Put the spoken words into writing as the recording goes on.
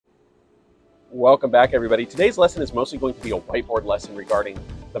Welcome back, everybody. Today's lesson is mostly going to be a whiteboard lesson regarding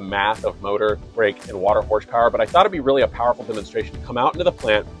the math of motor, brake, and water horsepower, but I thought it'd be really a powerful demonstration to come out into the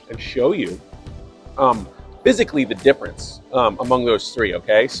plant and show you physically the difference among those three,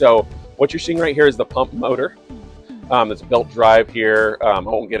 okay? So what you're seeing right here is the pump motor. There's a belt drive here. I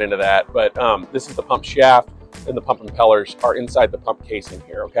won't get into that, but this is the pump shaft, and the pump impellers are inside the pump casing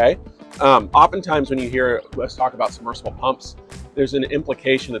here, okay? Oftentimes when you hear us talk about submersible pumps, there's an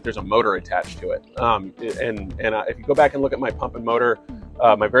implication that there's a motor attached to it. If you go back and look at my pump and motor,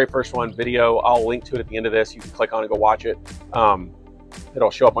 my very first one video, I'll link to it at the end of this. You can click on it, go watch it.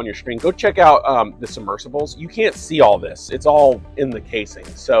 It'll show up on your screen. Go check out the submersibles. You can't see all this. It's all in the casing.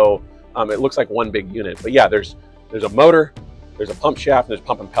 So it looks like one big unit. But yeah, there's a motor, there's a pump shaft, and there's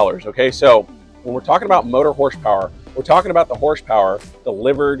pump impellers, okay? So when we're talking about motor horsepower, we're talking about the horsepower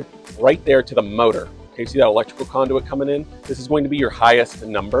delivered right there to the motor. Okay, see that electrical conduit coming in? This is going to be your highest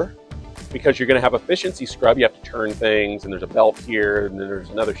number because you're going to have efficiency scrub. You have to turn things, and there's a belt here, and then there's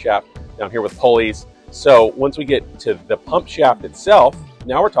another shaft down here with pulleys. So once we get to the pump shaft itself,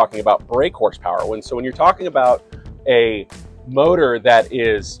 now we're talking about brake horsepower. So when you're talking about a motor that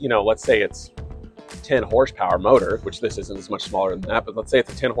is, let's say it's 10 horsepower motor, which this isn't as much smaller than that, but let's say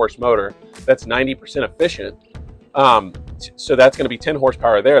it's a 10 horse motor that's 90% efficient. So that's going to be 10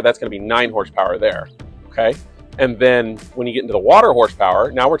 horsepower there. That's going to be 9 horsepower there. Okay. And then when you get into the water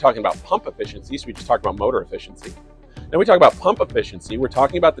horsepower, now we're talking about pump efficiency. So we just talked about motor efficiency. Then we talk about pump efficiency. We're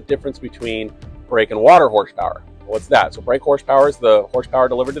talking about the difference between brake and water horsepower. What's that? So brake horsepower is the horsepower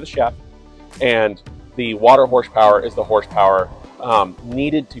delivered to the shaft, and the water horsepower is the horsepower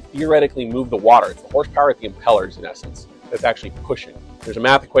needed to theoretically move the water. It's the horsepower at the impellers, in essence, that's actually pushing. There's a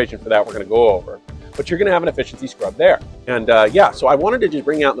math equation for that we're going to go over. But you're going to have an efficiency scrub there. And yeah, so I wanted to just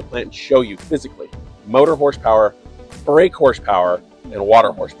bring you out in the plant and show you physically motor horsepower, brake horsepower, and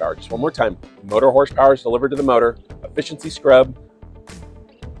water horsepower. Just one more time. Motor horsepower is delivered to the motor, efficiency scrub,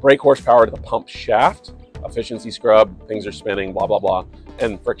 brake horsepower to the pump shaft, efficiency scrub, things are spinning, blah, blah, blah,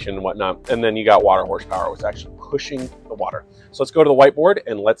 and friction and whatnot. And then you got water horsepower, which is actually pushing the water. So let's go to the whiteboard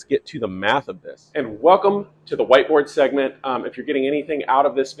and let's get to the math of this. And welcome to the whiteboard segment. If you're getting anything out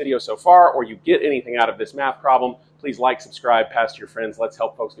of this video so far, or you get anything out of this math problem, please like, subscribe, pass to your friends. Let's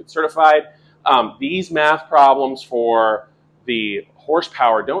help folks get certified. These math problems for the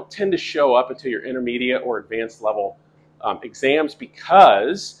horsepower don't tend to show up until your intermediate or advanced level exams,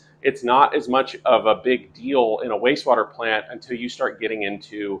 because it's not as much of a big deal in a wastewater plant until you start getting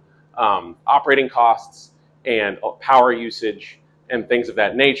into operating costs and power usage and things of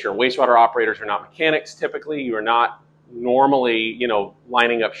that nature. Wastewater operators are not mechanics typically. You are not normally,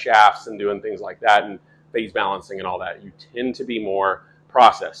 lining up shafts and doing things like that and phase balancing and all that. You tend to be more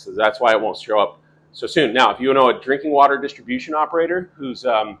process. So that's why it won't show up so soon. Now, if you know a drinking water distribution operator who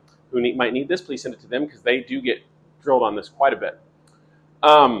might need this, please send it to them because they do get drilled on this quite a bit.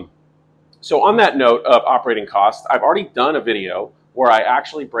 So on that note of operating costs, I've already done a video where I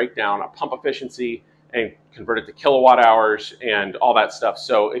actually break down a pump efficiency and convert it to kilowatt hours and all that stuff.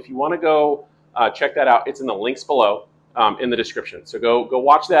 So if you want to go check that out, it's in the links below in the description. So go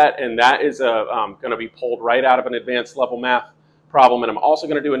watch that, and that is going to be pulled right out of an advanced level math problem. And I'm also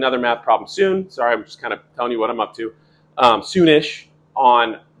going to do another math problem soon. Sorry, I'm just kind of telling you what I'm up to. Soonish,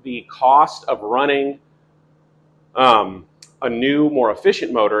 on the cost of running a new, more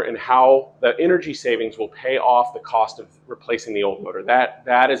efficient motor and how the energy savings will pay off the cost of replacing the old motor.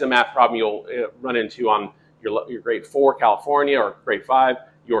 That is a math problem you'll run into on your grade 4 California or grade 5,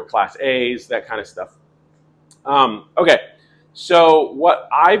 your class A's, that kind of stuff. Okay, so what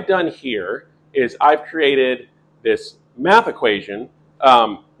I've done here is I've created this math equation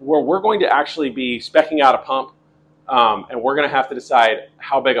where we're going to actually be speccing out a pump, and we're going to have to decide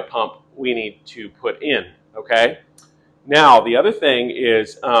how big a pump we need to put in, okay? Now, the other thing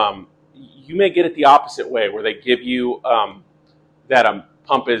is you may get it the opposite way, where they give you that a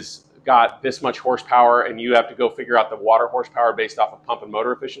pump has got this much horsepower and you have to go figure out the water horsepower based off of pump and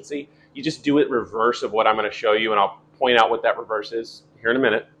motor efficiency. You just do it reverse of what I'm going to show you, and I'll point out what that reverse is here in a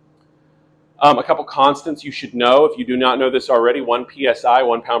minute. A couple constants you should know if you do not know this already. 1 psi,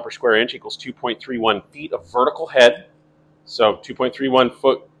 1 pound per square inch, equals 2.31 feet of vertical head. So 2.31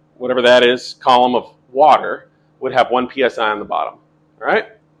 foot, whatever that is, column of water would have 1 psi on the bottom. All right.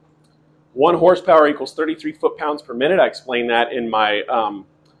 1 horsepower equals 33 foot-pounds per minute. I explained that in my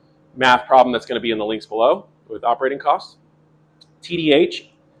math problem that's going to be in the links below with operating costs. TDH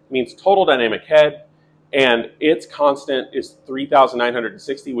means total dynamic head, and its constant is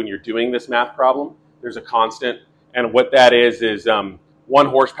 3,960 when you're doing this math problem. There's a constant, and what that is 1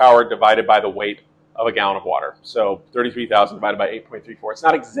 horsepower divided by the weight of a gallon of water. So 33,000 divided by 8.34. It's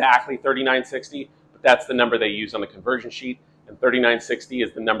not exactly 3960, but that's the number they use on the conversion sheet. And 3960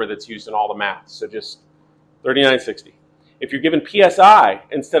 is the number that's used in all the math. So just 3960. If you're given PSI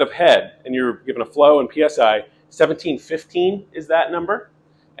instead of head, and you're given a flow and PSI, 1715 is that number.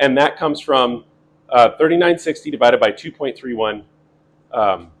 And that comes from 3960 divided by 2.31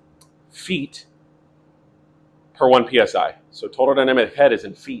 feet per 1 PSI. So total dynamic head is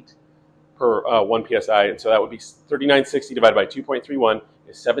in feet per 1 PSI. And so that would be 3960 divided by 2.31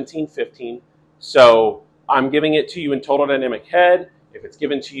 is 1715. So I'm giving it to you in total dynamic head. If it's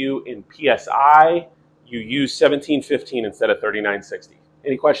given to you in PSI, you use 1715 instead of 3960.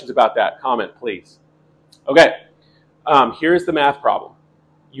 Any questions about that? Comment, please. Okay, here's the math problem.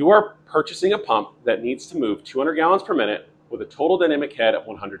 You are purchasing a pump that needs to move 200 gallons per minute with a total dynamic head of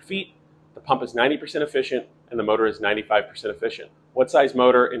 100 feet. The pump is 90% efficient and the motor is 95% efficient. What size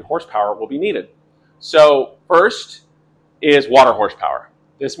motor in horsepower will be needed? So first is water horsepower.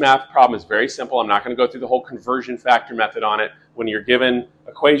 This math problem is very simple. I'm not going to go through the whole conversion factor method on it. When you're given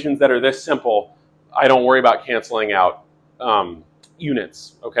equations that are this simple, I don't worry about canceling out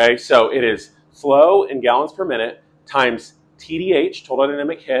units, okay? So it is flow in gallons per minute times TDH, total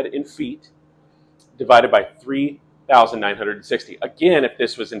dynamic head, in feet, divided by 3,960. Again, if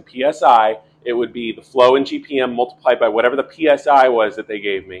this was in PSI, it would be the flow in GPM multiplied by whatever the PSI was that they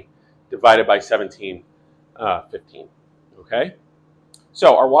gave me, divided by 1715, okay?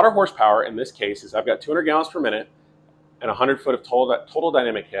 So our water horsepower in this case is I've got 200 gallons per minute and 100 foot of total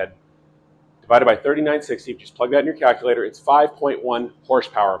dynamic head, divided by 3960. If you just plug that in your calculator, it's 5.1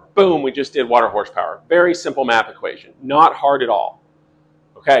 horsepower. Boom, we just did water horsepower. Very simple math equation, not hard at all.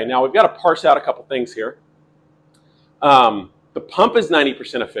 Okay, now we've got to parse out a couple things here. The pump is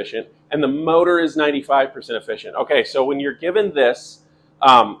 90% efficient and the motor is 95% efficient. Okay, so when you're given this,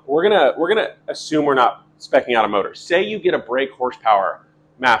 we're gonna assume we're not speccing out a motor. Say you get a brake horsepower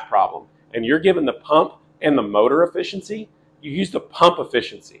math problem and you're given the pump and the motor efficiency, you use the pump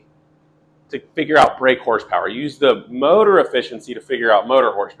efficiency to figure out brake horsepower. You use the motor efficiency to figure out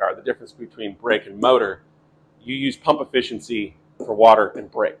motor horsepower, the difference between brake and motor. You use pump efficiency for water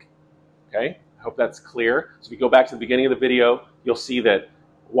and brake, okay? I hope that's clear. So if you go back to the beginning of the video, you'll see that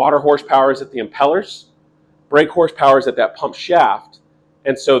water horsepower is at the impellers, brake horsepower is at that pump shaft,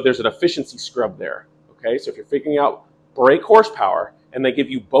 and so there's an efficiency scrub there, okay? So if you're figuring out brake horsepower and they give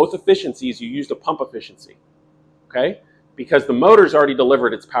you both efficiencies, you use the pump efficiency, okay? Because the motor's already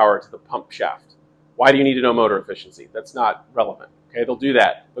delivered its power to the pump shaft. Why do you need to know motor efficiency? That's not relevant, okay? They'll do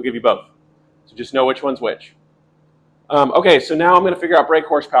that. They'll give you both. So just know which one's which. Okay, so now I'm going to figure out brake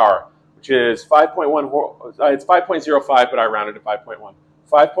horsepower, which is 5.1, it's 5.05, but I rounded to 5.1.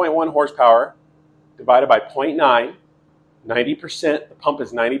 5.1 horsepower divided by 0.9, 90%, the pump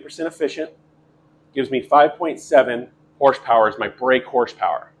is 90% efficient, gives me 5.7 horsepower is my brake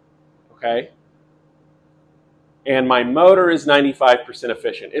horsepower, okay? And my motor is 95%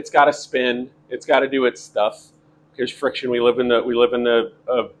 efficient. It's got to spin, it's got to do its stuff. There's friction. We live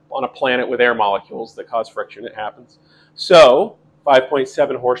on a planet with air molecules that cause friction. It happens. So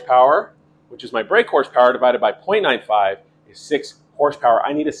 5.7 horsepower, which is my brake horsepower, divided by 0.95 is 6 horsepower.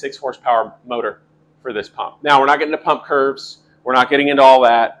 I need a 6 horsepower motor for this pump. Now, we're not getting into pump curves. We're not getting into all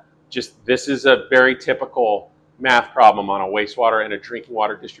that. Just this is a very typical math problem on a wastewater and a drinking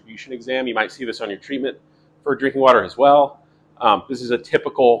water distribution exam. You might see this on your treatment for drinking water as well. This is a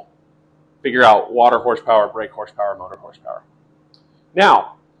typical figure out water horsepower, brake horsepower, motor horsepower.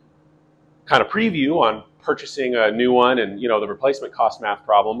 Now, kind of preview on purchasing a new one and the replacement cost math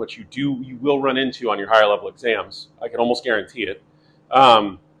problem, which you will run into on your higher level exams. I can almost guarantee it.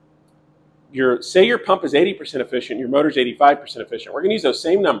 Say your pump is 80% efficient, your motor is 85% efficient. We're going to use those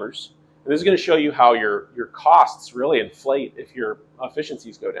same numbers, and this is going to show you how your costs really inflate if your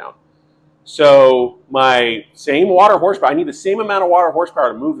efficiencies go down. So my same water horsepower, I need the same amount of water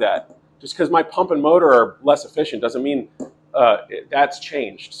horsepower to move that. Just because my pump and motor are less efficient doesn't mean that's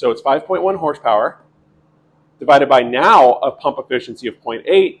changed. So it's 5.1 horsepower divided by now a pump efficiency of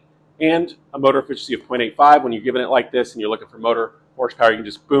 0.8 and a motor efficiency of 0.85. When you're giving it like this and you're looking for motor horsepower, you can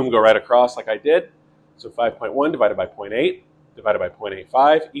just boom, go right across like I did. So 5.1 divided by 0.8 divided by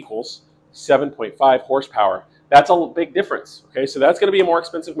 0.85 equals 7.5 horsepower. That's a big difference, okay? So that's going to be a more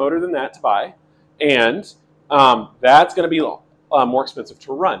expensive motor than that to buy, and that's going to be more expensive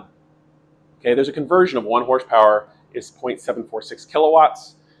to run. Okay, there's a conversion of 1 horsepower is 0.746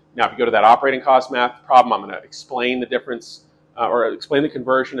 kilowatts. Now, if you go to that operating cost math problem, I'm going to explain the difference, or explain the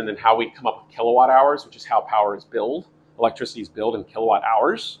conversion, and then how we come up with kilowatt hours, which is how power is billed. Electricity is billed in kilowatt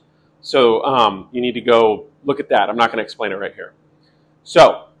hours. So you need to go look at that. I'm not going to explain it right here.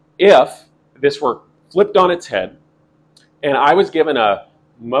 So if this were flipped on its head, and I was given a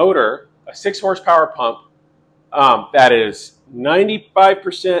motor, a 6 horsepower pump that is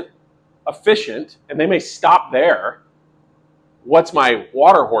 95% efficient, and they may stop there. What's my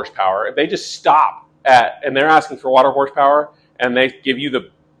water horsepower? If they just stop at, and they're asking for water horsepower, and they give you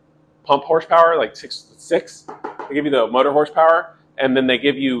the pump horsepower, like six, they give you the motor horsepower, and then they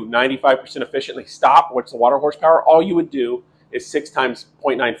give you 95% efficient, they stop, what's the water horsepower? All you would do is 6 times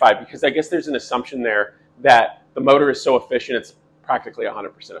 0.95, because I guess there's an assumption there that the motor is so efficient, it's practically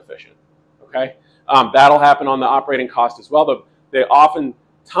 100% efficient, okay? That'll happen on the operating cost as well. They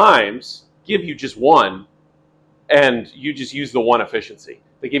oftentimes give you just one, and you just use the one efficiency.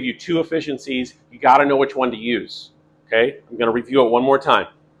 They give you 2 efficiencies. You got to know which one to use, okay? I'm going to review it one more time.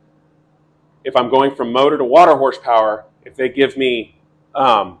 If I'm going from motor to water horsepower, if they give me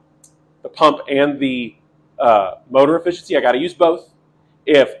the pump and the motor efficiency, I got to use both.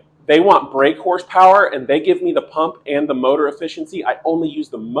 If they want brake horsepower and they give me the pump and the motor efficiency, I only use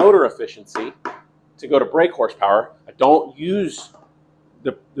the motor efficiency to go to brake horsepower. I don't use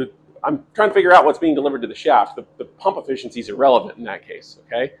I'm trying to figure out what's being delivered to the shaft. The pump efficiency is irrelevant in that case,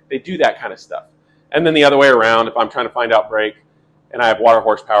 okay? They do that kind of stuff. And then the other way around, if I'm trying to find out brake and I have water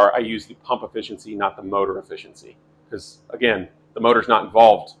horsepower, I use the pump efficiency, not the motor efficiency. Because, again, the motor's not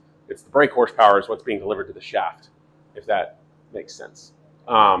involved. It's the brake horsepower is what's being delivered to the shaft, if that makes sense.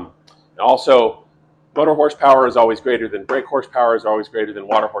 Also, motor horsepower is always greater than brake horsepower, is always greater than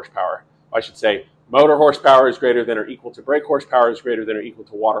water horsepower. I should say motor horsepower is greater than or equal to brake horsepower is greater than or equal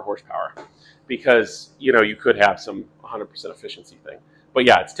to water horsepower, because you could have some 100% efficiency thing. But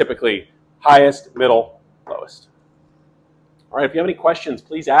yeah, it's typically highest, middle, lowest. All right, if you have any questions,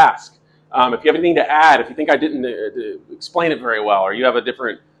 please ask. If you have anything to add, if you think I didn't explain it very well, or you have a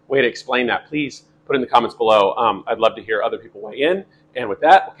different way to explain that, please put it in the comments below. I'd love to hear other people weigh in. And with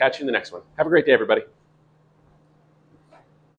that, we'll catch you in the next one. Have a great day, everybody.